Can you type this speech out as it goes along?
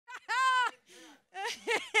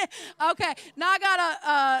Okay, now I got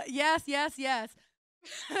a yes.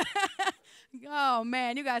 Oh,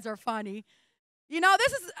 man, you guys are funny. You know,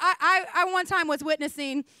 this is, I one time was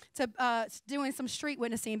witnessing to, doing some street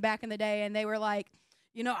witnessing back in the day, and they were like,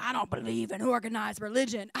 I don't believe in organized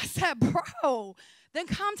religion. I said, bro, then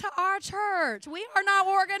come to our church. We are not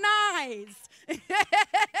organized.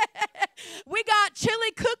 We got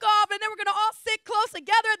chili cook-off, and then we're going to all sit close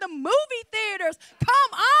together at the movie theaters.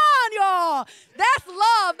 Come on, y'all. That's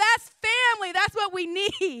love. That's family. That's what we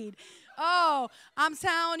need. Oh, I'm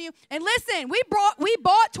telling you. And listen, we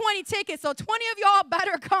bought 20 tickets, so 20 of y'all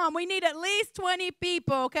better come. We need at least 20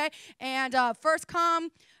 people, okay? And first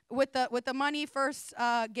come with the money, first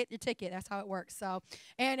get your ticket. That's how it works. So,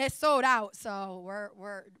 and it's sold out, so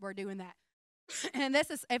we're doing that. And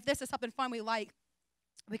if this is something fun we like,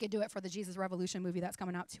 we could do it for the Jesus Revolution movie that's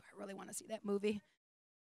coming out too. I really want to see that movie.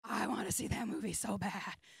 I want to see that movie so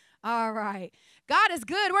bad. All right. God is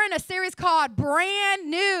good. We're in a series called Brand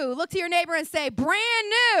New. Look to your neighbor and say,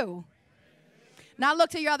 brand new. Now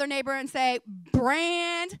look to your other neighbor and say,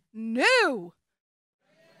 brand new.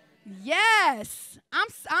 Yes.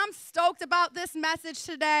 I'm stoked about this message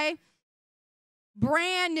today.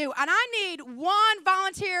 Brand new. And I need one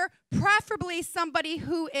volunteer, preferably somebody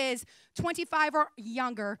who is 25 or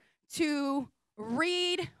younger, to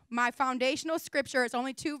read my foundational scripture. It's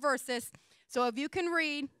only 2 verses. So if you can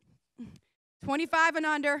read 25 and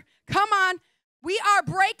under, come on. We are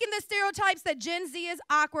breaking the stereotypes that Gen Z is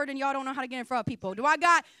awkward and y'all don't know how to get in front of people. Do I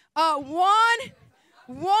got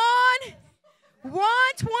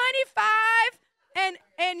 125 and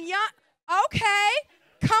young? Okay,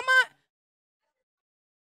 come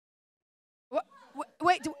on.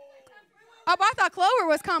 Wait. I thought Clover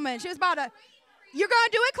was coming. She was about to. You're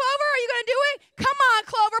going to do it, Clover? Are you going to do it? Come on,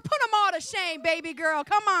 Clover. Put them all to shame, baby girl.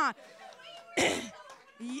 Come on.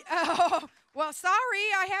 Oh, well,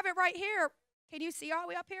 sorry. I have it right here. Can you see all the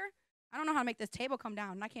way up here? I don't know how to make this table come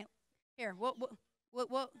down, and I can't. Here,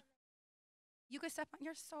 you can step on.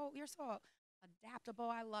 You're so adaptable.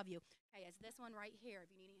 I love you. Okay, it's this one right here. If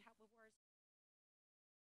you need any help with words.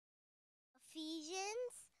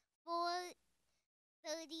 Ephesians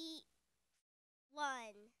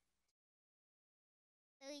 4:31.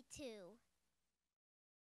 32.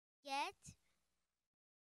 Get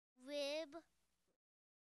rid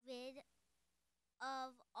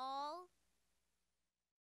of all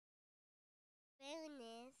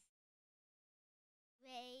bitterness,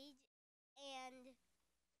 rage, and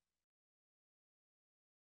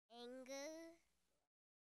anger,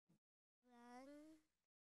 growling,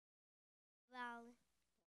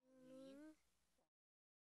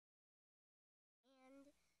 and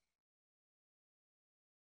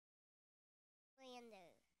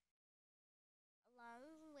slander, along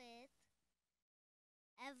with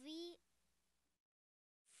every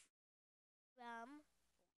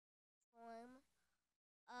form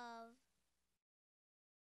of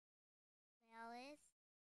malice.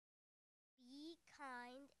 Be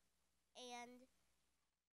kind and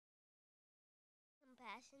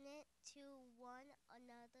compassionate to one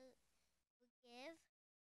another. Forgive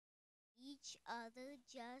each other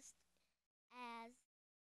just as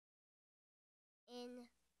in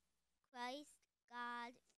Christ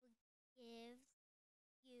God forgives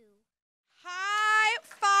you. High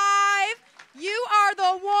five. You are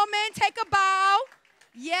the woman. Take a bow.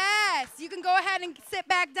 Yes, you can go ahead and sit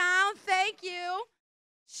back down. Thank you.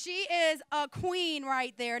 She is a queen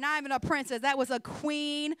right there. Not even a princess. That was a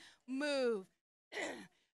queen move.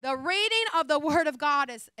 The reading of the Word of God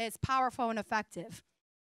is powerful and effective.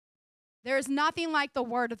 There is nothing like the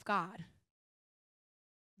Word of God.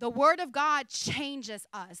 The Word of God changes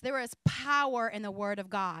us. There is power in the Word of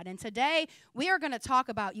God. And today we are going to talk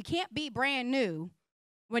about you can't be brand new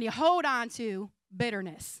when you hold on to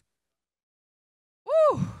bitterness.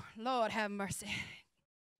 Woo, Lord have mercy.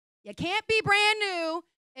 You can't be brand new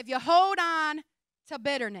if you hold on to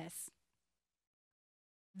bitterness.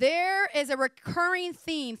 There is a recurring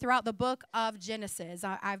theme throughout the book of Genesis.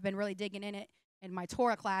 I've been really digging in it in my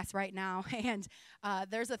Torah class right now, and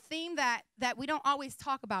there's a theme that we don't always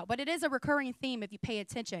talk about, but it is a recurring theme if you pay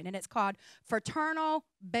attention, and it's called fraternal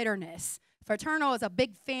bitterness. Fraternal is a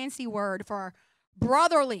big fancy word for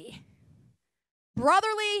brotherly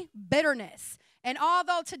bitterness. And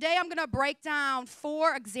although today I'm going to break down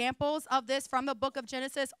 4 examples of this from the book of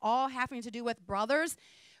Genesis, all having to do with brothers,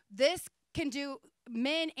 this can do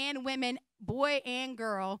men and women, boy and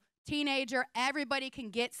girl, teenager, everybody can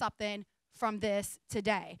get something from this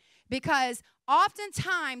today. Because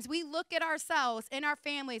oftentimes we look at ourselves in our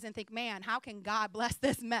families and think, man, how can God bless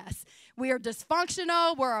this mess? We are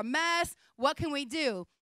dysfunctional. We're a mess. What can we do?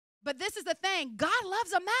 But this is the thing. God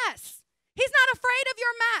loves a mess. He's not afraid of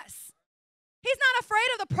your mess. He's not afraid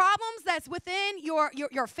of the problems that's within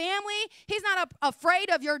your family. He's not afraid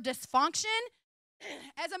of your dysfunction.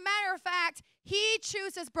 As a matter of fact, he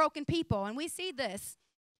chooses broken people. And we see this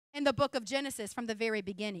in the book of Genesis from the very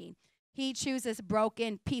beginning. He chooses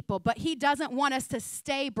broken people, but he doesn't want us to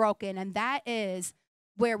stay broken, and that is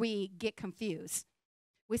where we get confused.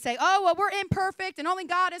 We say, oh, well, we're imperfect, and only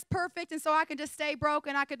God is perfect, and so I can just stay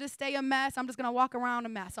broken. I could just stay a mess. I'm just going to walk around a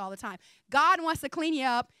mess all the time. God wants to clean you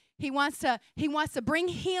up. He wants to bring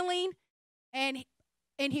healing, and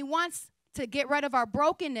he wants to get rid of our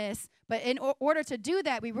brokenness, but in order to do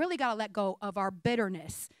that, we really got to let go of our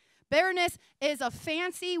bitterness. Bitterness is a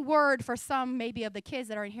fancy word for some maybe of the kids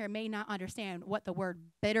that are in here may not understand what the word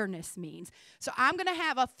bitterness means. So I'm going to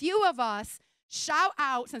have a few of us shout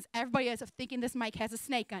out, since everybody is thinking this mic has a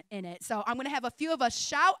snake in it. So I'm going to have a few of us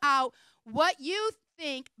shout out what you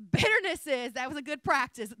think bitterness is. That was a good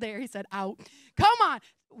practice there. He said out. Come on.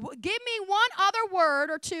 Give me one other word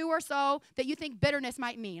or two or so that you think bitterness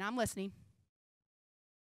might mean. I'm listening.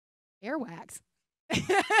 Earwax.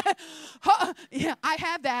 Yeah, I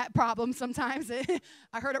have that problem sometimes.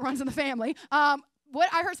 I heard it runs in the family. What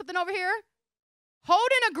I heard something over here?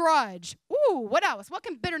 Holding a grudge. Ooh, what else? What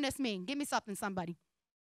can bitterness mean? Give me something, somebody.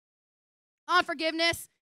 Unforgiveness.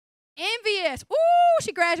 Envious. Ooh,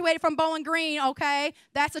 she graduated from Bowling Green, okay?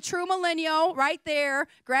 That's a true millennial right there.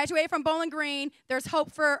 Graduated from Bowling Green. There's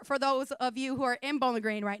hope for those of you who are in Bowling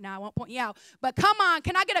Green right now. I won't point you out. But come on,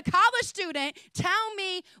 can I get a college student tell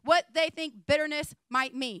me what they think bitterness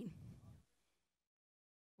might mean?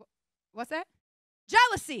 What's that?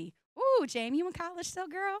 Jealousy. Ooh, Jamie, you in college still,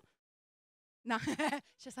 girl? No,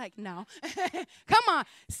 just like, no. Come on.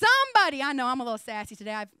 Somebody, I know I'm a little sassy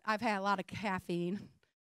today. I've had a lot of caffeine.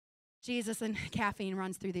 Jesus and caffeine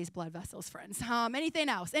runs through these blood vessels, friends. Anything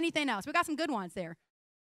else? Anything else? We got some good ones there.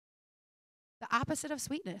 The opposite of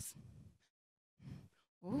sweetness.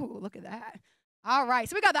 Ooh, look at that. All right,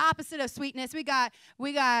 so we got the opposite of sweetness. We got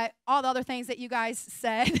all the other things that you guys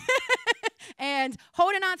said. And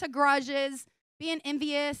holding on to grudges, being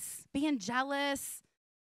envious, being jealous,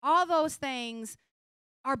 all those things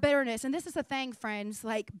are bitterness. And this is the thing, friends,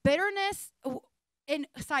 like bitterness, in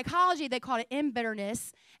psychology, they call it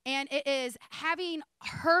embitterness, and it is having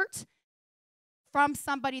hurt from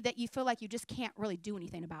somebody that you feel like you just can't really do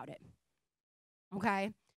anything about it,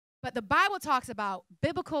 okay? But the Bible talks about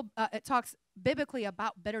biblically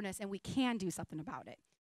about bitterness, and we can do something about it.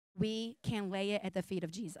 We can lay it at the feet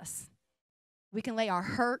of Jesus. We can lay our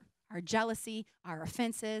hurt, our jealousy, our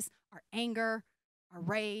offenses, our anger, our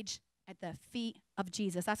rage at the feet of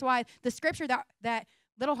Jesus. That's why the scripture that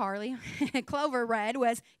little Harley, Clover read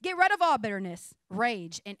was, get rid of all bitterness,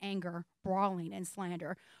 rage, and anger, brawling, and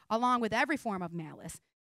slander, along with every form of malice.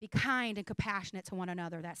 Be kind and compassionate to one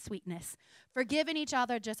another, that sweetness. Forgiving each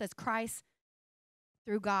other just as Christ,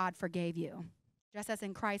 through God, forgave you. Just as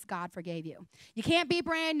in Christ, God forgave you. You can't be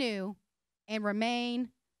brand new and remain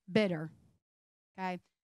bitter, okay?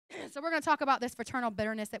 So we're going to talk about this fraternal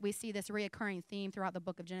bitterness that we see, this reoccurring theme throughout the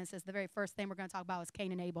book of Genesis. The very first thing we're going to talk about is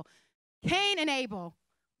Cain and Abel. Cain and Abel.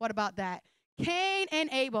 What about that? Cain and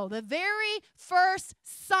Abel, the very first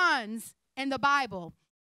sons in the Bible,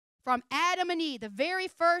 from Adam and Eve, the very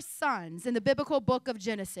first sons in the biblical book of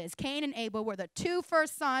Genesis. Cain and Abel were the two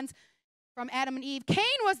first sons from Adam and Eve. Cain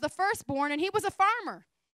was the firstborn, and he was a farmer.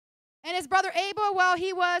 And his brother Abel, well,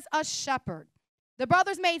 he was a shepherd. The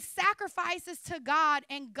brothers made sacrifices to God,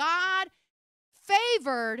 and God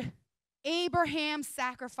favored Abraham's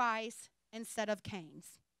sacrifice instead of Cain's.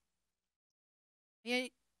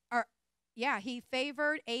 He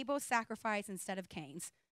favored Abel's sacrifice instead of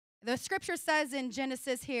Cain's. The scripture says in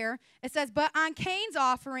Genesis here, it says, but on Cain's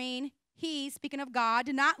offering, he, speaking of God,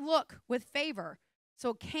 did not look with favor.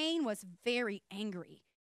 So Cain was very angry,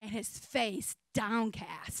 and his face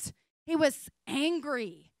downcast. He was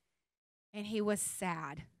angry, and he was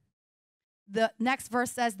sad. The next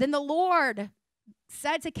verse says, then the Lord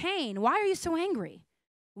said to Cain, why are you so angry?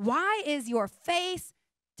 Why is your face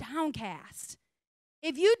downcast?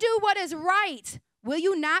 If you do what is right, will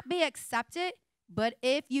you not be accepted? But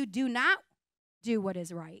if you do not do what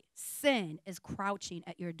is right, sin is crouching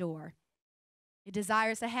at your door. It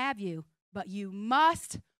desires to have you, but you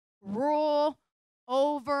must rule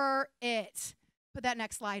over it. Put that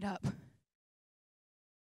next slide up.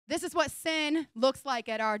 This is what sin looks like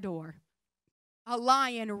at our door. A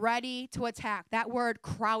lion ready to attack. That word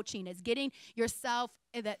crouching is getting yourself,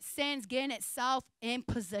 that sin's getting itself in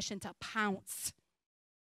position to pounce,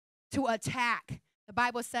 to attack. The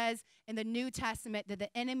Bible says in the New Testament that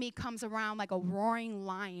the enemy comes around like a roaring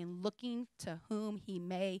lion looking to whom he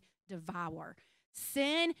may devour.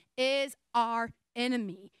 Sin is our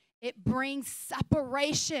enemy. It brings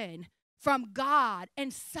separation from God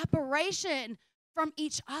and separation from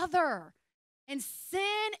each other. And sin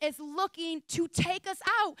is looking to take us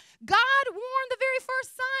out. God warned the very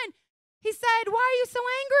first son. He said, why are you so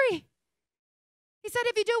angry? He said,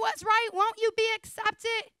 if you do what's right, won't you be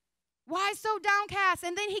accepted? Why so downcast?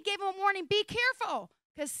 And then he gave him a warning, be careful,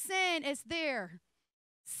 because sin is there.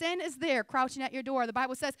 Sin is there, crouching at your door. The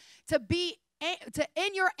Bible says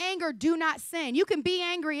in your anger, do not sin. You can be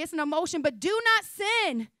angry, it's an emotion, but do not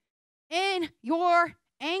sin in your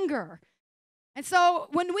anger. And so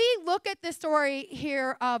when we look at this story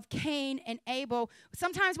here of Cain and Abel,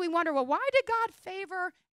 sometimes we wonder, well, why did God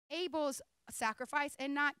favor Abel's sacrifice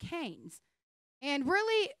and not Cain's? And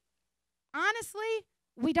really, honestly,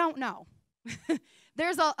 we don't know.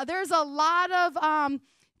 There's a lot of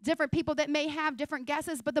different people that may have different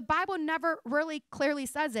guesses, but the Bible never really clearly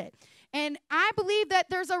says it. And I believe that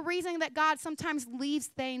there's a reason that God sometimes leaves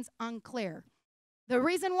things unclear. The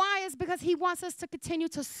reason why is because he wants us to continue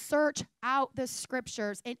to search out the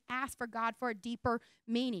scriptures and ask for God for a deeper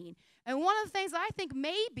meaning. And one of the things that I think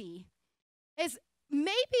maybe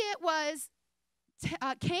it was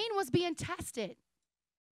Cain was being tested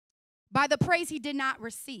by the praise he did not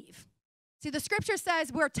receive. See, the scripture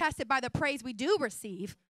says we're tested by the praise we do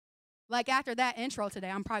receive. Like after that intro today,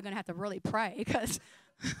 I'm probably going to have to really pray because,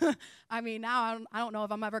 I mean, now I don't know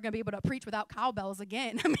if I'm ever going to be able to preach without cowbells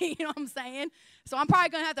again. I mean, you know what I'm saying? So I'm probably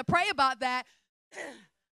going to have to pray about that.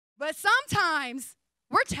 But sometimes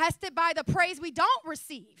we're tested by the praise we don't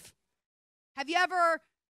receive. Have you ever,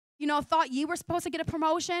 thought you were supposed to get a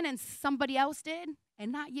promotion and somebody else did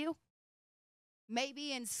and not you?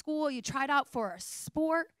 Maybe in school you tried out for a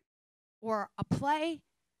sport or a play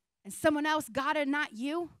and someone else got it, not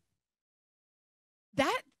you.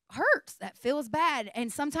 That hurts. That feels bad.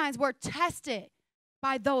 And sometimes we're tested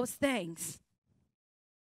by those things.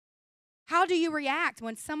 How do you react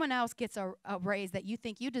when someone else gets a raise that you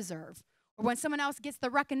think you deserve? Or when someone else gets the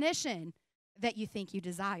recognition that you think you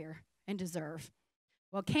desire and deserve?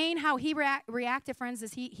 Well, Cain, how he reacted, friends,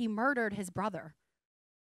 is he murdered his brother.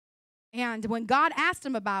 And when God asked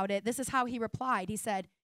him about it, this is how he replied. He said,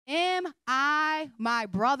 am I my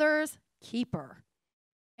brother's keeper?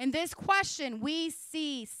 In this question, we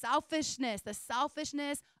see selfishness, the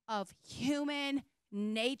selfishness of human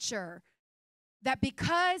nature. That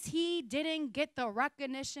because he didn't get the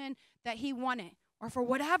recognition that he wanted, or for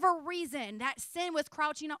whatever reason, that sin was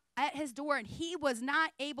crouching at his door and he was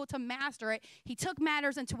not able to master it, he took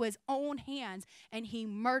matters into his own hands and he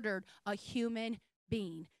murdered a human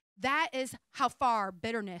being. That is how far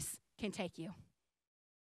bitterness can take you.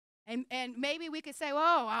 And maybe we could say,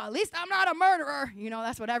 well, at least I'm not a murderer.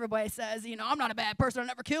 That's what everybody says. I'm not a bad person. I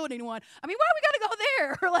never killed anyone. I mean, why do we got to go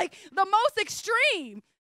there? Like the most extreme.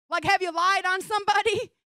 Like, have you lied on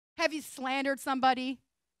somebody? Have you slandered somebody?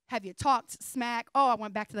 Have you talked smack? Oh, I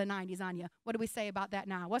went back to the 90s on you. What do we say about that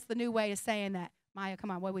now? What's the new way of saying that? Maya,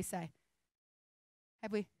 come on, what do we say?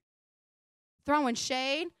 Have we? Throwing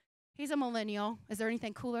shade? He's a millennial. Is there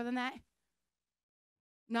anything cooler than that?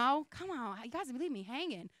 No? Come on. You guys leave me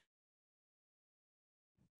hanging.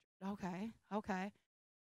 Okay.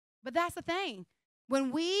 But that's the thing.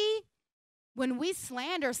 When we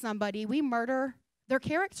slander somebody, we murder their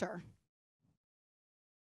character.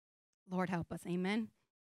 Lord help us. Amen.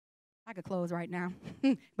 I could close right now,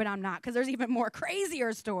 but I'm not, because there's even more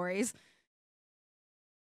crazier stories.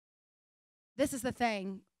 This is the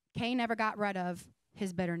thing. Cain never got rid of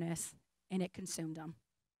his bitterness, and it consumed him.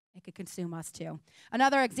 It could consume us too.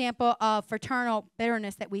 Another example of fraternal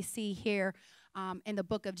bitterness that we see here in the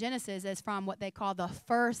book of Genesis is from what they call the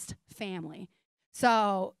first family.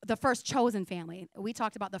 So the first chosen family. We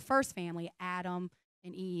talked about the first family, Adam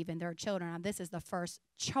and Eve and their children. Now, this is the first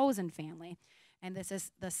chosen family. And this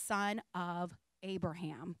is the son of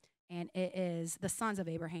Abraham. And it is the sons of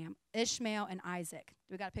Abraham, Ishmael and Isaac.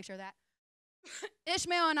 Do we got a picture of that?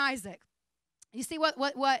 Ishmael and Isaac. You see what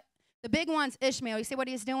the big one's Ishmael. You see what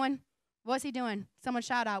he's doing? What's he doing? Someone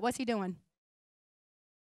shout out. What's he doing?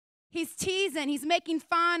 He's teasing. He's making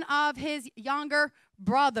fun of his younger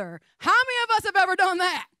brother. How many of us have ever done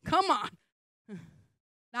that? Come on.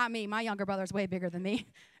 Not me. My younger brother's way bigger than me.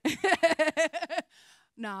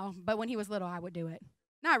 No, but when he was little, I would do it.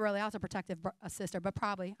 Not really. I was a protective sister, but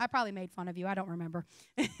I probably made fun of you. I don't remember.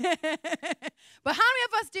 But how many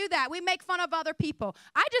of us do that? We make fun of other people.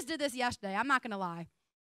 I just did this yesterday. I'm not going to lie.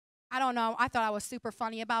 I don't know. I thought I was super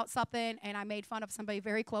funny about something, and I made fun of somebody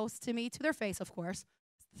very close to me, to their face, of course.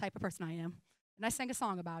 It's the type of person I am. And I sang a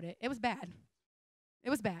song about it. It was bad. It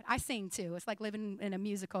was bad. I sing too. It's like living in a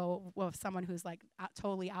musical with someone who's like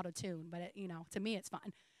totally out of tune. But, to me, it's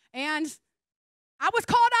fun. And I was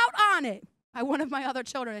called out on it by one of my other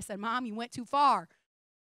children. They said, Mom, you went too far.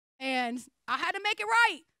 And I had to make it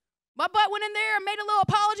right. My butt went in there and made a little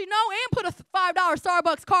apology note and put a $5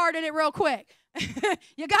 Starbucks card in it real quick.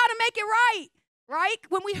 You got to make it right. Right?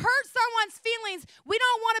 When we hurt someone's feelings, we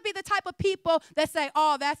don't want to be the type of people that say,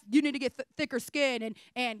 oh, you need to get thicker skin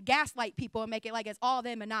and gaslight people and make it like it's all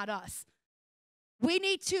them and not us. We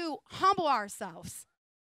need to humble ourselves.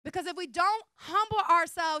 Because if we don't humble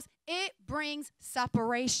ourselves, it brings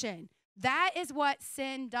separation. That is what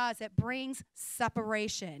sin does. It brings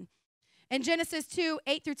separation. In Genesis 2,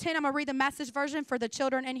 8 through 10, I'm going to read the Message version for the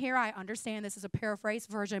children in here. I understand this is a paraphrased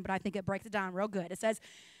version, but I think it breaks it down real good. It says,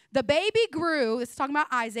 the baby grew, this is talking about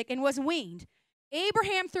Isaac, and was weaned.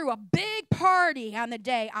 Abraham threw a big party on the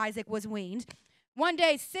day Isaac was weaned. One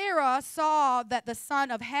day, Sarah saw that the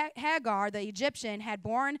son of Hagar, the Egyptian, had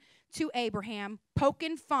born to Abraham,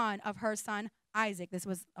 poking fun of her son Isaac. This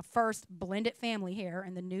was a first blended family here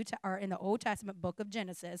in the Old Testament book of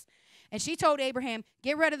Genesis. And she told Abraham,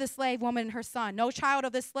 get rid of the slave woman and her son. No child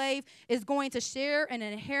of the slave is going to share an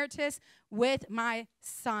inheritance with my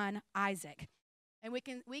son Isaac. And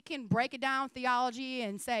we can break it down theology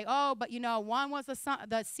and say, oh, but one was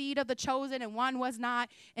the seed of the chosen and one was not,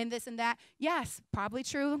 and this and that. Yes, probably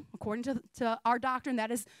true. According to our doctrine,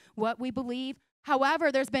 that is what we believe.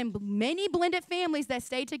 However, there's been many blended families that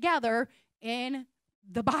stay together in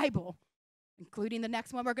the Bible, including the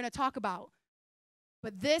next one we're going to talk about.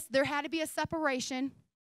 But there had to be a separation,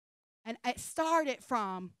 and it started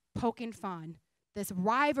from poking fun, this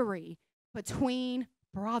rivalry between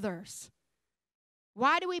brothers.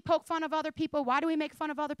 Why do we poke fun of other people? Why do we make fun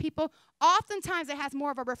of other people? Oftentimes, it has more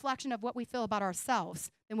of a reflection of what we feel about ourselves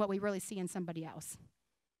than what we really see in somebody else,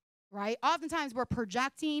 right? Oftentimes, we're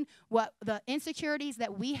projecting what the insecurities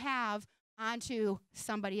that we have onto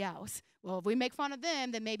somebody else. Well, if we make fun of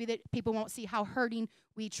them, then maybe that people won't see how hurting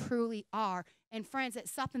we truly are. And friends,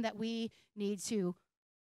 it's something that we need to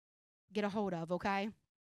get a hold of, okay?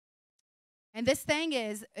 And this thing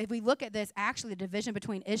is, if we look at this, actually the division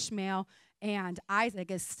between Ishmael and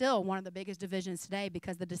Isaac is still one of the biggest divisions today,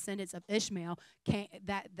 because the descendants of Ishmael,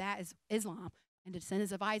 that is Islam. And the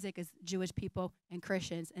descendants of Isaac is Jewish people and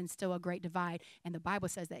Christians, and still a great divide. And the Bible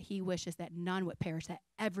says that he wishes that none would perish, that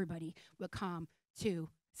everybody would come to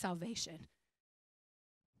salvation.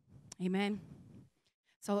 Amen.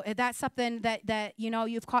 So if that's something that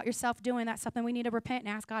you've caught yourself doing, that's something we need to repent and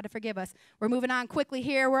ask God to forgive us. We're moving on quickly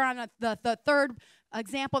here. We're on the third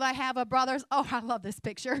example that I have of brothers. Oh, I love this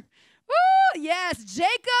picture. Woo, yes,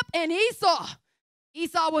 Jacob and Esau.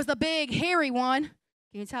 Esau was the big hairy one.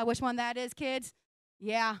 Can you tell which one that is, kids?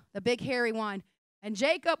 Yeah, the big hairy one. And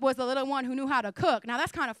Jacob was the little one who knew how to cook. Now,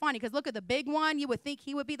 that's kind of funny, because look at the big one. You would think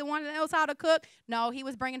he would be the one that knows how to cook. No, he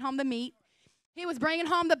was bringing home the meat. He was bringing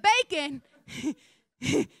home the bacon.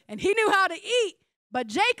 And he knew how to eat, but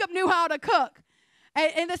Jacob knew how to cook.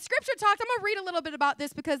 And the scripture talks, I'm going to read a little bit about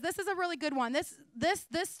this, because this is a really good one. This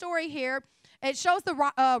story here, it shows the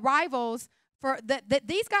rivals that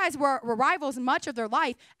these guys were rivals much of their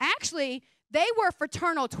life. Actually, they were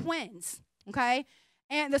fraternal twins, okay?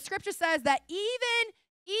 And the scripture says that even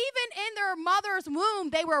in their mother's womb,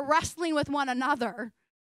 they were wrestling with one another,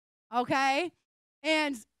 okay?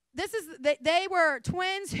 And they were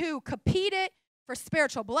twins who competed for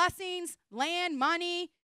spiritual blessings, land, money,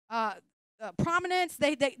 prominence.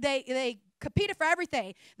 They competed for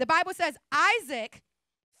everything. The Bible says Isaac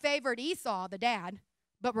favored Esau, the dad,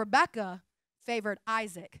 but Rebekah favored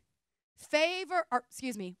Isaac.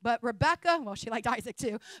 But Rebekah, well, she liked Isaac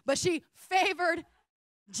too, but she favored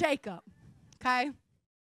Jacob, okay?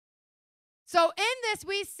 So in this,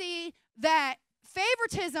 we see that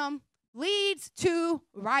favoritism leads to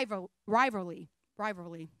rivalry.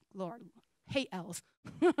 Lord, hate L's.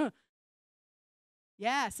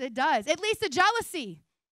 Yes, it does. It leads to jealousy.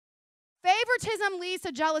 Favoritism leads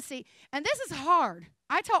to jealousy. And this is hard.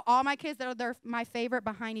 I tell all my kids that they're my favorite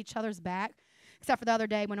behind each other's back, except for the other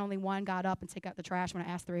day when only one got up and took out the trash when I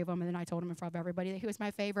asked 3 of them, and then I told him in front of everybody that he was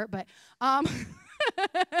my favorite. But and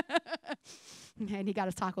he got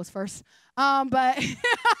his tacos first. But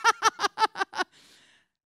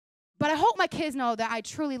I hope my kids know that I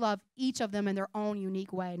truly love each of them in their own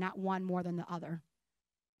unique way, not one more than the other.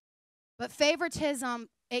 But favoritism,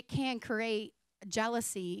 it can create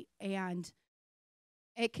jealousy, and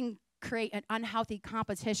it can create an unhealthy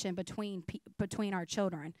competition between our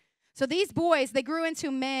children. So these boys, they grew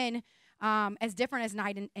into men as different as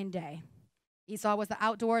night and day. Esau was the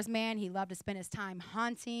outdoors man. He loved to spend his time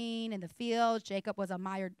hunting in the fields. Jacob was a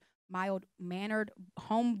mild-mannered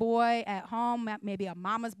homeboy at home, maybe a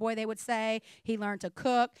mama's boy, they would say. He learned to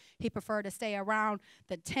cook. He preferred to stay around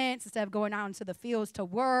the tents instead of going out into the fields to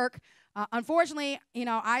work. Unfortunately,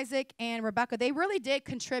 Isaac and Rebekah, they really did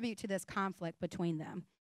contribute to this conflict between them.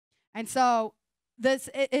 And so this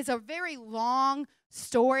is a very long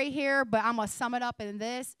story here, but I'm going to sum it up in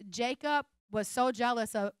this. Jacob was so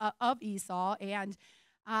jealous of Esau, and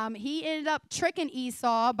he ended up tricking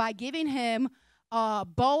Esau by giving him a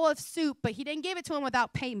bowl of soup, but he didn't give it to him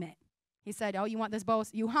without payment. He said, oh, you want this bowl?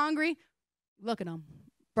 You hungry? Look at him.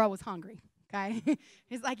 Bro was hungry, okay?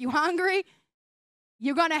 He's like, you hungry?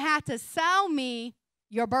 You're going to have to sell me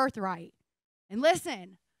your birthright. And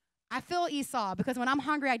listen, I feel Esau because when I'm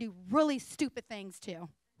hungry, I do really stupid things too.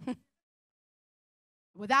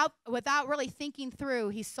 Without really thinking through,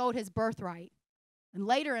 he sold his birthright. And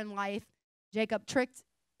later in life, Jacob tricked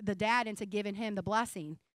the dad into giving him the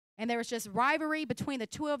blessing. And there was just rivalry between the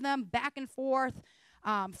two of them, back and forth.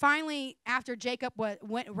 Finally, after Jacob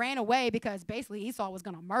ran away because basically Esau was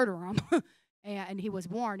going to murder him, and he was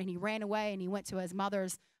warned, and he ran away, and he went to his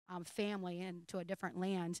mother's family and to a different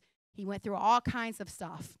land. He went through all kinds of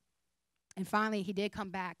stuff. And finally, he did come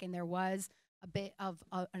back, and there was a bit of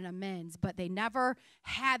an amends, but they never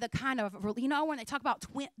had the kind of, when they talk about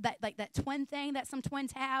that twin thing that some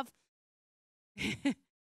twins have,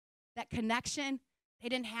 that connection, they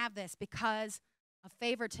didn't have this because of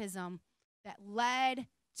favoritism that led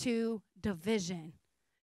to division.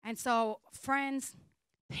 And so, friends,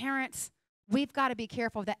 parents, we've got to be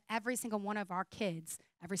careful that every single one of our kids,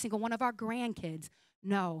 every single one of our grandkids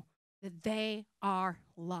know that they are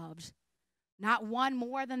loved. Not one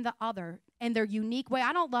more than the other in their unique way.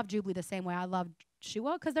 I don't love Jubilee the same way I love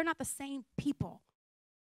Shua because they're not the same people.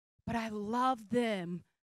 But I love them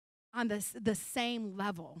on the same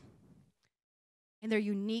level in their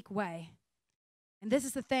unique way. And this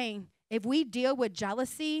is the thing. If we deal with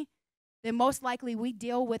jealousy, then most likely we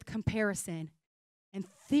deal with comparison. And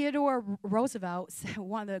Theodore Roosevelt said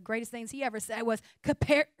one of the greatest things he ever said was,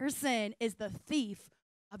 comparison is the thief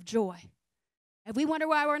of joy. If we wonder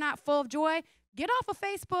why we're not full of joy, get off of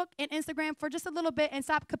Facebook and Instagram for just a little bit and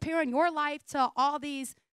stop comparing your life to all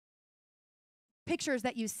these pictures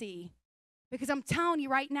that you see. Because I'm telling you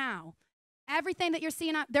right now, everything that you're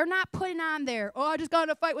seeing, they're not putting on there, oh, I just got in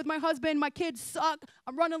a fight with my husband, my kids suck,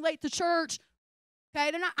 I'm running late to church.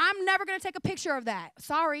 Okay, I'm never going to take a picture of that.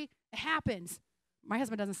 Sorry, it happens. My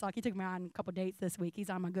husband doesn't suck. He took me on a couple dates this week. He's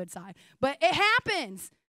on my good side. But it happens.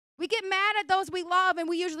 We get mad at those we love, and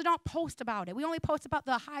we usually don't post about it. We only post about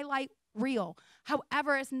the highlight reel.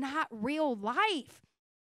 However, it's not real life.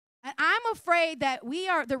 And I'm afraid that we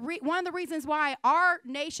are one of the reasons why our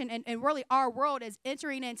nation and really our world is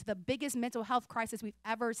entering into the biggest mental health crisis we've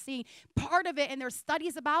ever seen. Part of it, and there's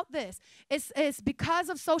studies about this, is because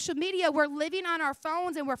of social media. We're living on our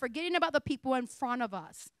phones, and we're forgetting about the people in front of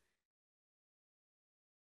us.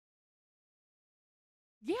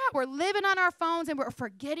 Yeah, we're living on our phones and we're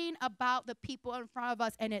forgetting about the people in front of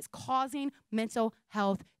us, and it's causing mental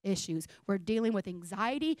health issues. We're dealing with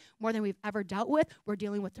anxiety more than we've ever dealt with. We're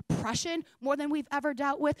dealing with depression more than we've ever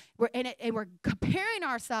dealt with. We're in it, and we're comparing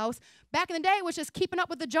ourselves. Back in the day, it was just keeping up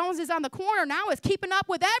with the Joneses on the corner. Now it's keeping up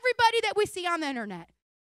with everybody that we see on the internet.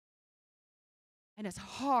 And it's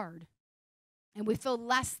hard. And we feel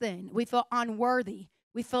less than. We feel unworthy.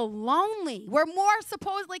 We feel lonely. We're more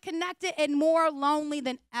supposedly connected and more lonely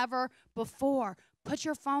than ever before. Put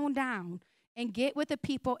your phone down and get with the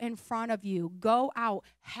people in front of you. Go out.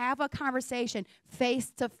 Have a conversation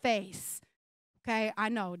face to face. Okay? I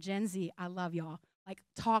know, Gen Z, I love y'all. Like,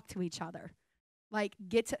 talk to each other. Like,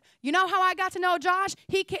 you know how I got to know Josh?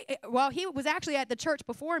 He was actually at the church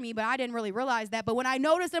before me, but I didn't really realize that. But when I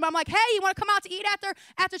noticed him, I'm like, hey, you want to come out to eat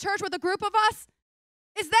after church with a group of us?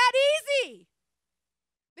 It's that easy.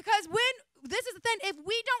 Because this is the thing, if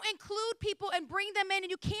we don't include people and bring them in, and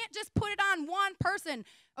you can't just put it on one person,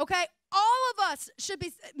 okay? All of us should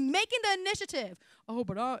be making the initiative. Oh,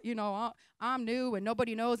 but I'm new and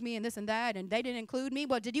nobody knows me and this and that, and they didn't include me.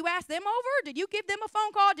 Well, did you ask them over? Did you give them a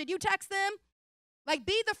phone call? Did you text them? Like,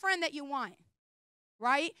 be the friend that you want,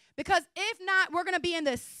 right? Because if not, we're going to be in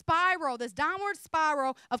this spiral, this downward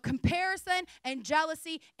spiral of comparison and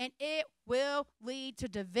jealousy, and it will lead to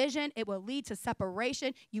division. It will lead to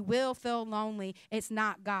separation. You will feel lonely. It's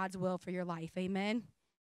not God's will for your life. Amen?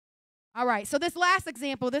 All right, so this last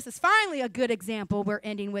example, this is finally a good example we're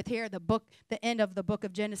ending with here, the end of the book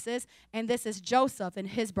of Genesis, and this is Joseph and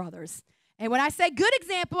his brothers. And when I say good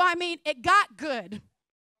example, I mean it got good.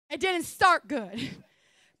 It didn't start good.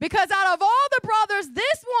 Because out of all the brothers,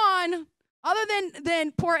 this one Other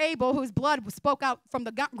than poor Abel, whose blood spoke out from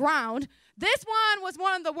the ground, this one was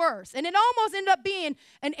one of the worst. And it almost ended up being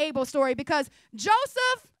an Abel story because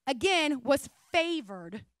Joseph, again, was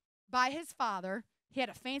favored by his father. He had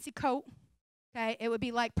a fancy coat. Okay, it would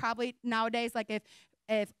be like probably nowadays, like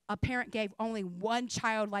if a parent gave only one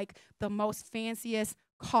child like the most fanciest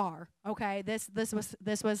car. Okay, this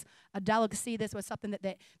was a delicacy. This was something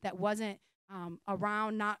that wasn't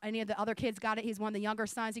around. Not any of the other kids got it. He's one of the younger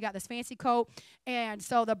sons. He got this fancy coat, and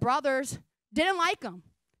so the brothers didn't like him.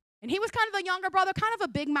 And he was kind of a younger brother, kind of a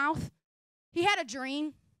big mouth. He had a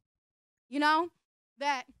dream,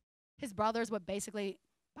 that his brothers would basically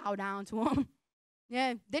bow down to him.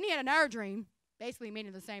 Yeah. Then he had another dream, basically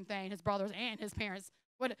meaning the same thing. His brothers and his parents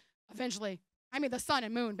would eventually, the sun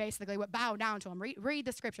and moon basically would bow down to him. Read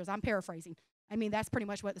the scriptures. I'm paraphrasing. That's pretty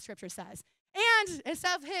much what the scripture says. And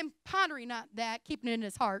instead of him pondering that, keeping it in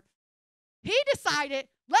his heart, he decided,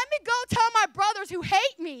 let me go tell my brothers who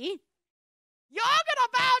hate me, y'all gonna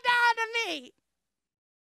bow down to me.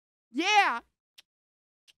 Yeah.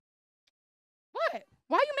 What?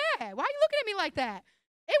 Why are you mad? Why are you looking at me like that?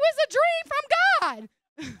 It was a dream from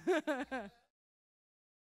God.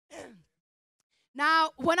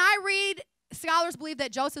 Now, when I read, scholars believe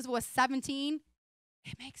that Joseph was 17.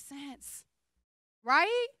 It makes sense,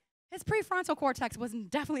 right? His prefrontal cortex was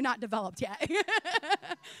definitely not developed yet.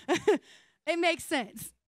 It makes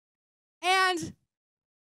sense. And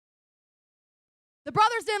the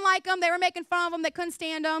brothers didn't like him. They were making fun of him. They couldn't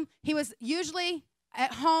stand him. He was usually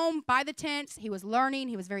at home by the tents. He was learning.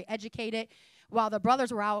 He was very educated while the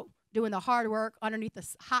brothers were out doing the hard work underneath the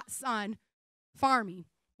hot sun farming.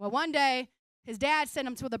 Well, one day, his dad sent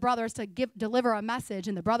him to the brothers to deliver a message,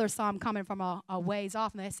 and the brothers saw him coming from a ways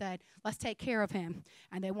off, and they said, let's take care of him.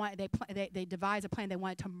 And they devised a plan. They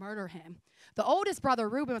wanted to murder him. The oldest brother,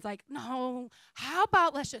 Reuben, was like, no, how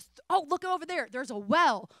about look over there. There's a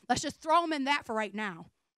well. Let's just throw him in that for right now.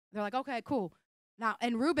 They're like, okay, cool. Now,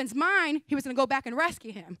 in Reuben's mind, he was going to go back and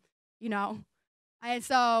rescue him, And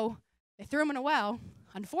so they threw him in a well.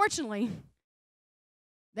 Unfortunately,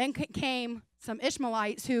 then came some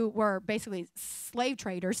Ishmaelites who were basically slave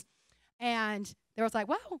traders, and they was like,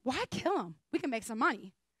 well, why kill him? We can make some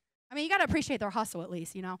money. You got to appreciate their hustle at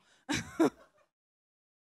least, They're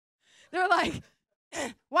like,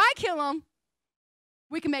 why kill him?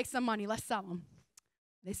 We can make some money. Let's sell him.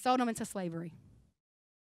 They sold him into slavery.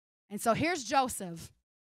 And so here's Joseph.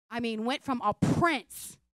 Went from a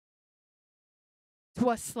prince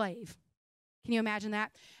to a slave. Can you imagine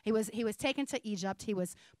that? He was taken to Egypt. He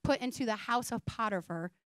was put into the house of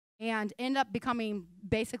Potiphar and ended up becoming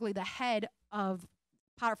basically the head of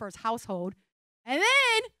Potiphar's household. And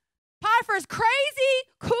then Potiphar's crazy,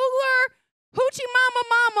 cooler, hoochie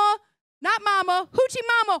mama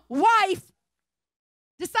wife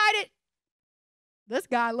decided this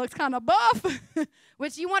guy looks kind of buff,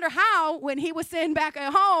 which you wonder how when he was sitting back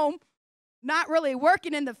at home, not really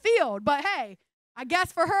working in the field. But hey, I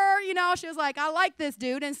guess for her, she was like, I like this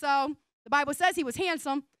dude. And so the Bible says he was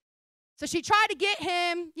handsome. So she tried to get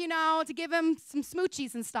him, to give him some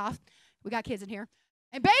smoochies and stuff. We got kids in here.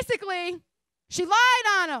 And basically, she lied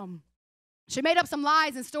on him. She made up some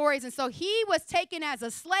lies and stories. And so he was taken as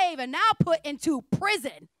a slave and now put into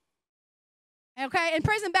prison. Okay? And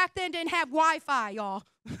prison back then didn't have Wi-Fi, y'all,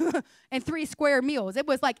 and 3 square meals. It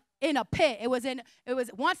was like in a pit. It was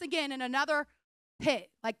once again in another pit,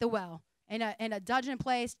 like the well. In a dungeon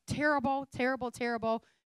place, terrible.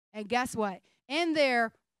 And guess what? In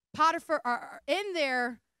there,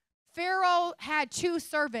 Pharaoh had 2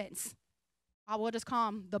 servants. I will just call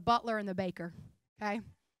them the butler and the baker, okay?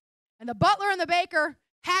 And the butler and the baker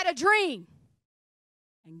had a dream.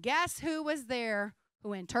 And guess who was there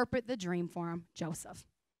who interpreted the dream for him? Joseph.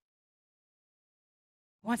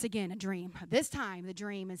 Once again, a dream. This time, the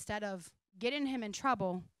dream, instead of getting him in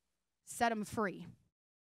trouble, set him free.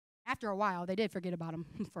 After a while, they did forget about him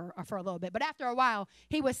for a little bit. But after a while,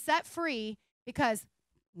 he was set free because,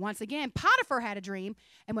 once again, Potiphar had a dream.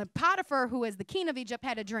 And when Potiphar, who is the king of Egypt,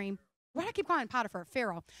 had a dream, why do I keep calling Potiphar?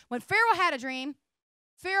 Pharaoh. When Pharaoh had a dream,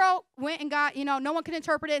 Pharaoh went and got, no one could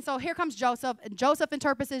interpret it. And so here comes Joseph. And Joseph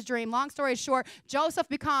interprets his dream. Long story short, Joseph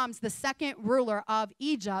becomes the second ruler of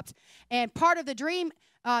Egypt. And part of the dream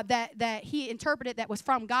that he interpreted that was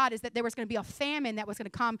from God is that there was going to be a famine that was going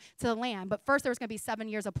to come to the land. But first there was going to be 7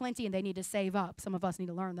 years of plenty, and they need to save up. Some of us need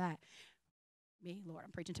to learn that. Me, Lord,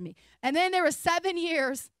 I'm preaching to me. And then there was 7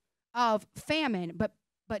 years of famine, but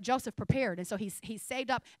Joseph prepared, and so he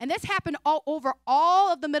saved up. And this happened all over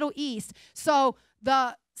all of the Middle East. So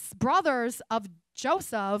the brothers of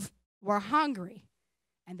Joseph were hungry,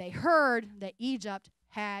 and they heard that Egypt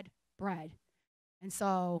had bread. And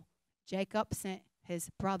so Jacob sent his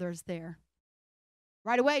brothers there.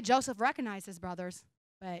 Right away, Joseph recognized his brothers,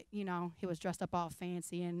 but, he was dressed up all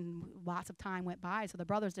fancy, and lots of time went by, so the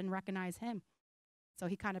brothers didn't recognize him. So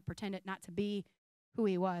he kind of pretended not to be who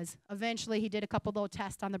he was. Eventually, he did a couple little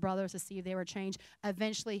tests on the brothers to see if they were changed.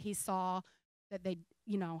 Eventually, he saw that they,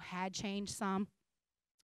 had changed some,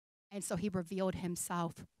 and so he revealed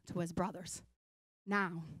himself to his brothers.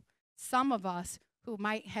 Now, some of us who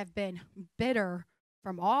might have been bitter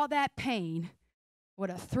from all that pain would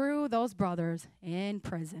have threw those brothers in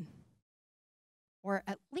prison, or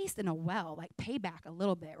at least in a well, like payback a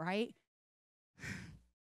little bit, right?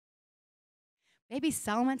 Maybe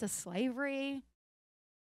sell them into slavery.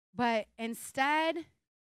 But instead,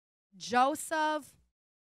 Joseph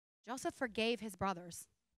forgave his brothers.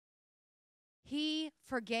 He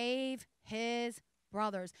forgave his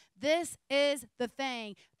brothers. This is the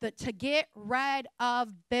thing, that to get rid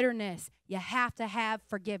of bitterness, you have to have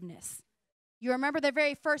forgiveness. You remember the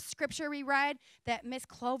very first scripture we read that Miss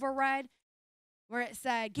Clover read, where it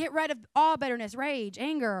said, get rid of all bitterness, rage,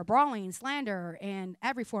 anger, brawling, slander, and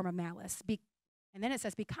every form of malice. And then it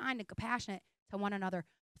says, be kind and compassionate to one another,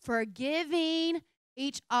 forgiving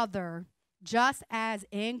each other, just as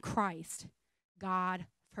in Christ God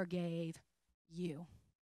forgave you.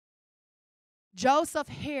 Joseph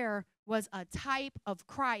here was a type of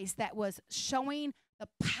Christ that was showing the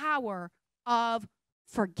power of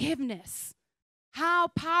forgiveness. How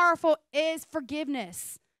powerful is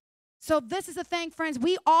forgiveness? So this is the thing, friends.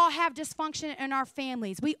 We all have dysfunction in our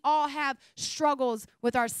families. We all have struggles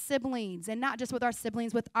with our siblings, and not just with our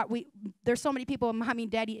siblings. There's so many people with mommy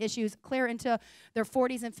and daddy issues clear into their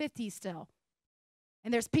 40s and 50s still.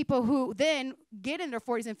 And there's people who then get in their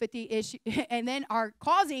 40s and 50s and then are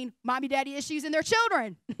causing mommy daddy issues in their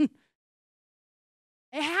children. It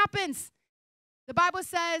happens. The Bible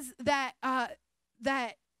says that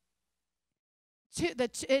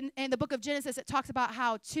in the book of Genesis, it talks about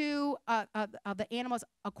how two of the animals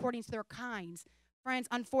according to their kinds. Friends,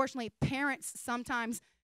 unfortunately, parents sometimes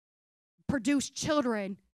produce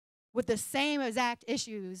children with the same exact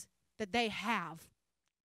issues that they have.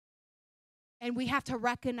 And we have to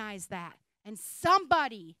recognize that. And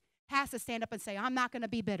somebody has to stand up and say, I'm not going to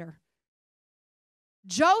be bitter.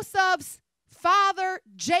 Joseph's father,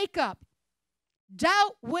 Jacob,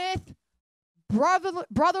 dealt with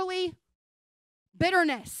brotherly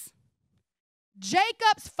bitterness.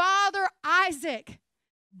 Jacob's father, Isaac,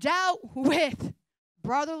 dealt with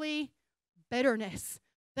brotherly bitterness.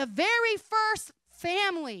 The very first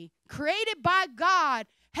family created by God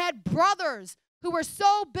had brothers who were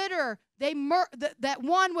so bitter that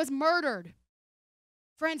one was murdered.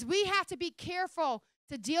 Friends, we have to be careful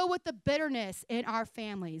to deal with the bitterness in our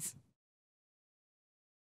families.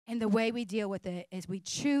 And the way we deal with it is we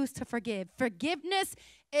choose to forgive. Forgiveness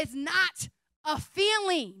is not a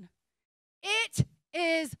feeling. It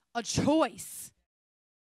is a choice.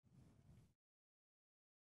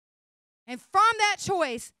 And from that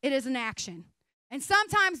choice, it is an action. And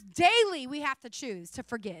sometimes daily we have to choose to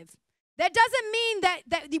forgive. That doesn't mean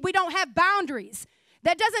that we don't have boundaries.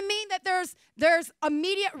 That doesn't mean that there's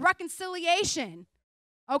immediate reconciliation.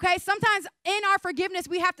 Okay? Sometimes in our forgiveness,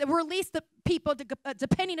 we have to release the people,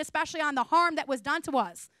 depending especially on the harm that was done to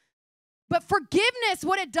us. But forgiveness,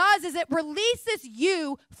 what it does is it releases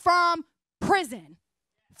you from prison,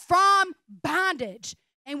 from bondage.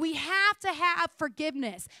 And we have to have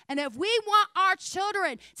forgiveness. And if we want our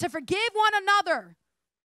children to forgive one another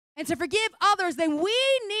and to forgive others, then we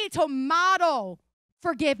need to model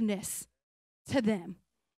forgiveness to them.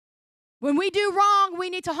 When we do wrong, we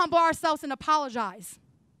need to humble ourselves and apologize.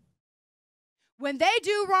 When they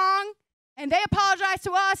do wrong and they apologize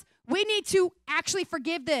to us, we need to actually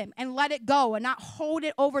forgive them and let it go and not hold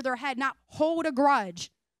it over their head, not hold a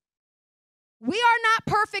grudge. We are not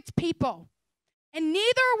perfect people. And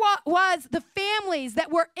neither was the families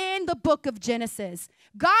that were in the book of Genesis.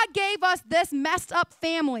 God gave us this messed up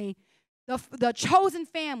family, the chosen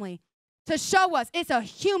family, to show us it's a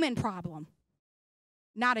human problem,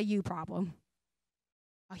 not a you problem.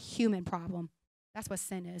 A human problem. That's what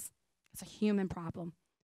sin is. It's a human problem.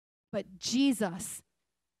 But Jesus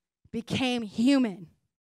became human.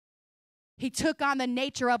 He took on the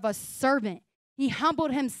nature of a servant. He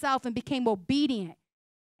humbled himself and became obedient.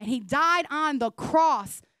 And he died on the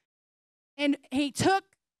cross. And he took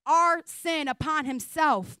our sin upon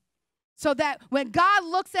himself so that when God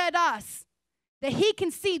looks at us, that he can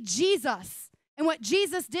see Jesus and what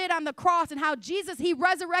Jesus did on the cross and how Jesus, he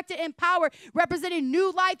resurrected in power, representing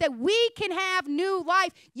new life, that we can have new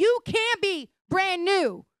life. You can be brand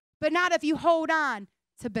new, but not if you hold on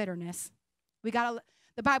to bitterness.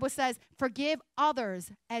 The Bible says, forgive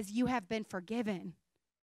others as you have been forgiven.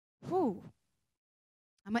 Whew.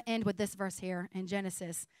 I'm going to end with this verse here in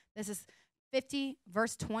Genesis. This is 50,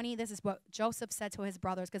 verse 20. This is what Joseph said to his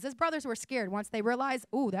brothers, because his brothers were scared once they realized,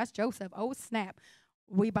 ooh, that's Joseph. Oh, snap.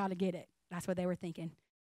 We about to get it. That's what they were thinking.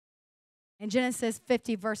 In Genesis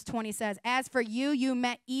 50, verse 20 says, as for you, you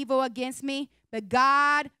meant evil against me, but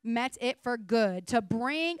God meant it for good, to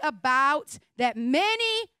bring about that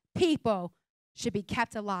many people should be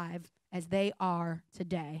kept alive as they are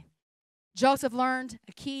today. Joseph learned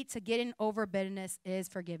a key to getting over bitterness is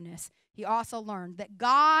forgiveness. He also learned that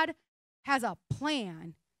God has a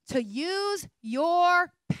plan to use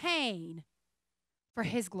your pain for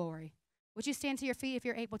his glory. Would you stand to your feet if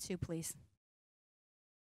you're able to, please?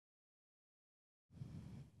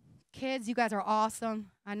 Kids, you guys are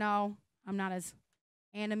awesome. I know I'm not as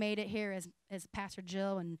animated here as Pastor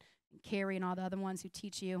Jill and Carrie and all the other ones who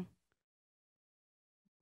teach you.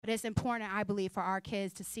 But it's important, I believe, for our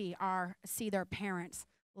kids to see their parents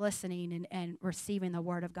listening and receiving the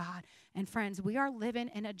word of God. And friends, we are living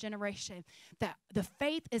in a generation that the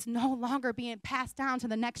faith is no longer being passed down to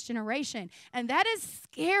the next generation. And that is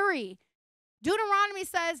scary. Deuteronomy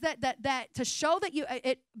says that to show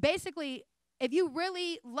that basically, if you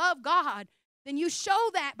really love God, then you show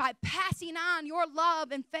that by passing on your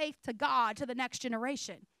love and faith to God to the next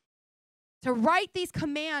generation. To write these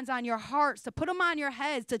commands on your hearts, to put them on your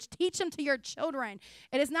heads, to teach them to your children.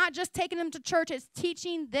 It is not just taking them to church, it's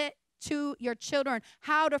teaching that to your children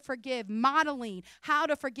how to forgive, modeling how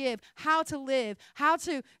to forgive, how to live, how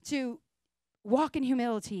to walk in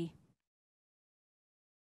humility.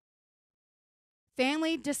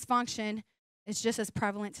 Family dysfunction is just as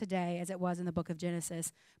prevalent today as it was in the book of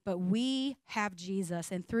Genesis. But we have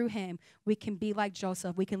Jesus, and through him, we can be like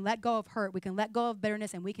Joseph. We can let go of hurt. We can let go of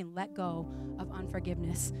bitterness, and we can let go of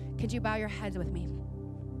unforgiveness. Could you bow your heads with me?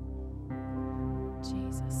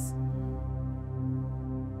 Jesus.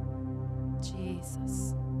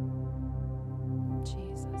 Jesus.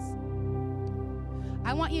 Jesus.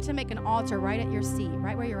 I want you to make an altar right at your seat,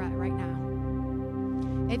 right where you're at right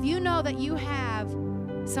now. If you know that you have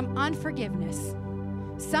some unforgiveness,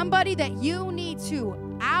 somebody that you need to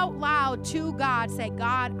out loud to God say,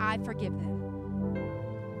 God, I forgive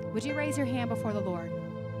them. Would you raise your hand before the Lord?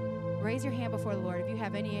 Raise your hand before the Lord. If you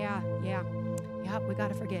have any, we got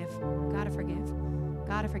to forgive. Got to forgive.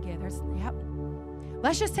 Got to forgive.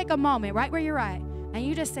 Let's just take a moment right where you're at, and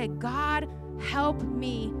you just say, God, help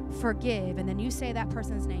me forgive. And then you say that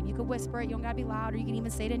person's name. You can whisper it. You don't got to be loud, or you can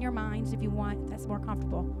even say it in your mind if you want. That's more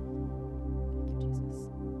comfortable.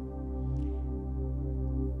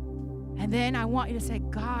 And then I want you to say,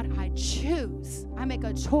 God, I choose. I make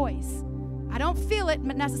a choice. I don't feel it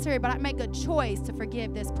necessary, but I make a choice to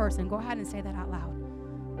forgive this person. Go ahead and say that out loud.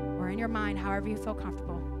 Or in your mind, however you feel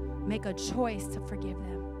comfortable. Make a choice to forgive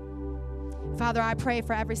them. Father, I pray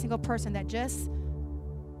for every single person that just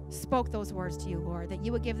spoke those words to you, Lord, that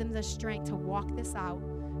you would give them the strength to walk this out,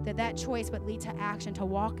 that choice would lead to action, to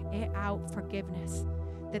walk it out, forgiveness,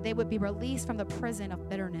 that they would be released from the prison of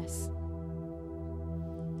bitterness.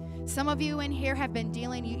 Some of you in here have been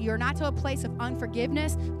you're not to a place of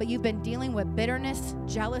unforgiveness, but you've been dealing with bitterness,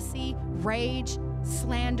 jealousy, rage,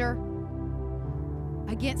 slander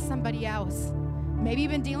against somebody else. Maybe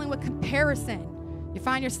you've been dealing with comparison. You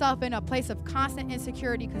find yourself in a place of constant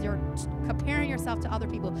insecurity because you're comparing yourself to other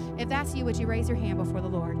people. If that's you, would you raise your hand before the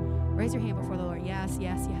Lord? Raise your hand before the Lord. Yes,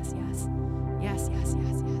 yes, yes, yes. Yes, yes,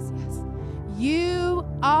 yes, yes, yes. You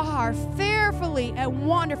are fearfully and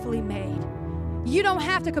wonderfully made. You don't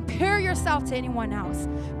have to compare yourself to anyone else.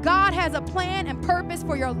 God has a plan and purpose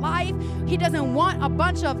for your life. He doesn't want a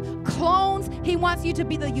bunch of clones. He wants you to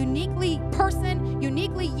be the uniquely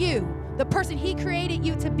you, the person he created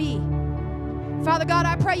you to be. Father God,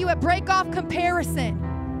 I pray you would break off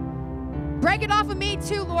comparison. Break it off of me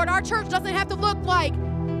too, Lord. Our church doesn't have to look like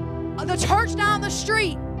the church down the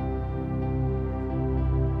street.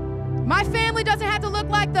 My family doesn't have to look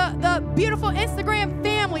like the beautiful Instagram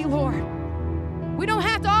family, Lord. We don't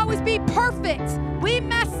have to always be perfect. We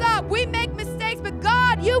mess up. We make mistakes. But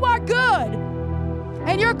God, you are good.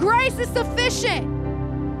 And your grace is sufficient.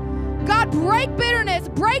 God, break bitterness,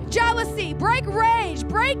 break jealousy, break rage,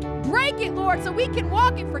 break it, Lord, so we can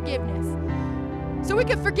walk in forgiveness. So we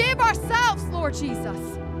can forgive ourselves, Lord Jesus.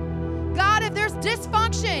 God, if there's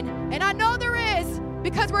dysfunction, and I know there is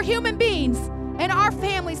because we're human beings in our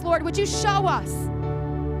families, Lord, would you show us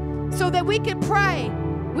so that we can pray,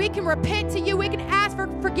 we can repent to you, we can ask for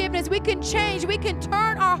forgiveness, we can change, we can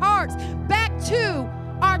turn our hearts back to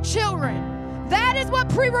our children. That is what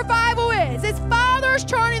pre-revival is. It's fathers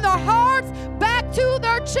turning their hearts back to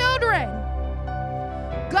their children.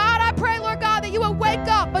 God, I pray, Lord God, that you would wake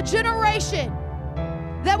up a generation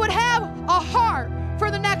that would have a heart for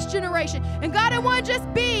the next generation. And God, it wouldn't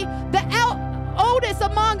just be the oldest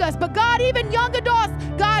among us, but God, even young adults.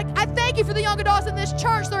 God, I thank you for the young adults in this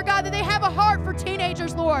church, Lord God, that they have a heart for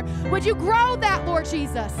teenagers, Lord. Would you grow that, Lord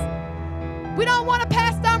Jesus? We don't want to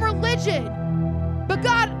pass down religion, but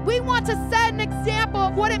God, we want to set an example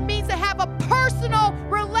of what it means to have a personal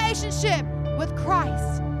relationship with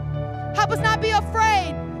Christ. Help us not be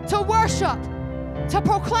afraid to worship, to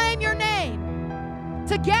proclaim your name,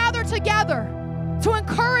 to gather together, to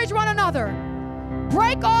encourage one another.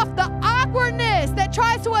 Break off the awkwardness that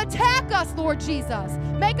tries to attack us, Lord Jesus.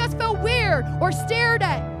 Make us feel weird or stared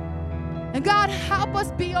at. And God, help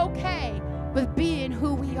us be okay with being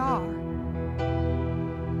who we are.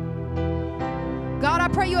 God, I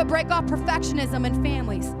pray you would break off perfectionism in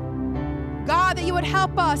families. God, that you would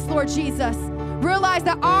help us, Lord Jesus, realize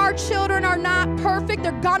that our children are not perfect.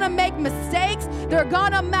 They're gonna make mistakes. They're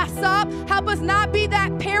gonna mess up. Help us not be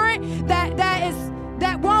that parent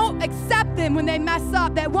that won't accept them when they mess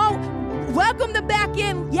up, that won't welcome them back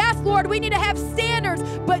in. Yes, Lord, we need to have standards,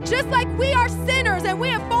 but just like we are sinners and we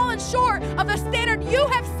have fallen short of the standard you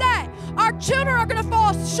have set, our children are gonna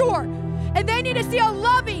fall short. And they need to see a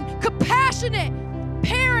loving, compassionate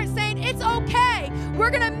parent saying, it's okay, we're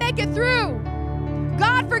gonna make it through.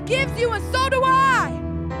 God forgives you, and so do I.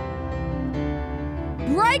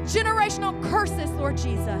 Break generational curses, Lord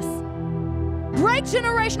Jesus. Break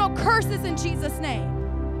generational curses in Jesus' name.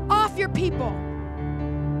 Off your people.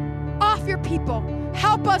 Off your people.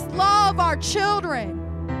 Help us love our children.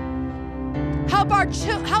 Help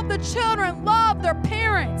the children love their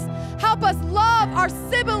parents. Help us love our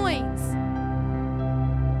siblings.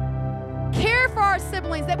 Care for our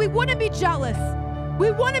siblings, that we wouldn't be jealous.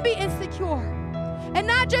 We wouldn't be insecure. And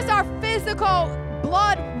not just our physical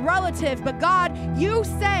blood relative, but God, you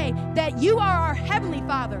say that you are our Heavenly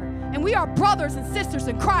Father, and we are brothers and sisters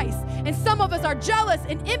in Christ. And some of us are jealous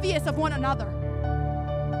and envious of one another,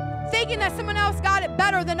 thinking that someone else got it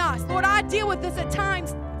better than us. Lord, I deal with this at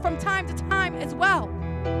times, from time to time as well.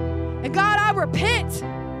 And God, I repent.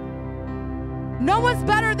 No one's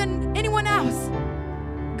better than anyone else.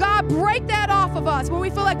 God, break that off of us when we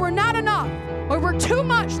feel like we're not enough or we're too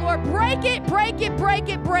much. Lord, break it, break it, break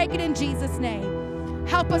it, break it in Jesus' name.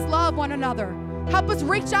 Help us love one another. Help us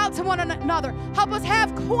reach out to one another. Help us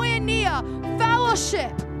have koinonia,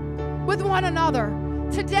 fellowship with one another.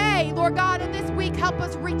 Today, Lord God, in this week, help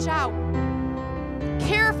us reach out.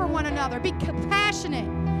 Care for one another. Be compassionate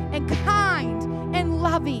and kind and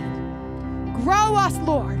loving. Grow us,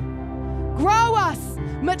 Lord. Grow us.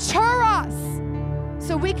 Mature us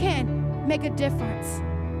so we can make a difference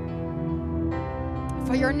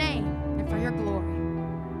for your name and for your glory.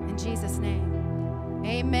 In Jesus' name.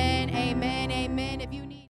 Amen, amen, amen. If you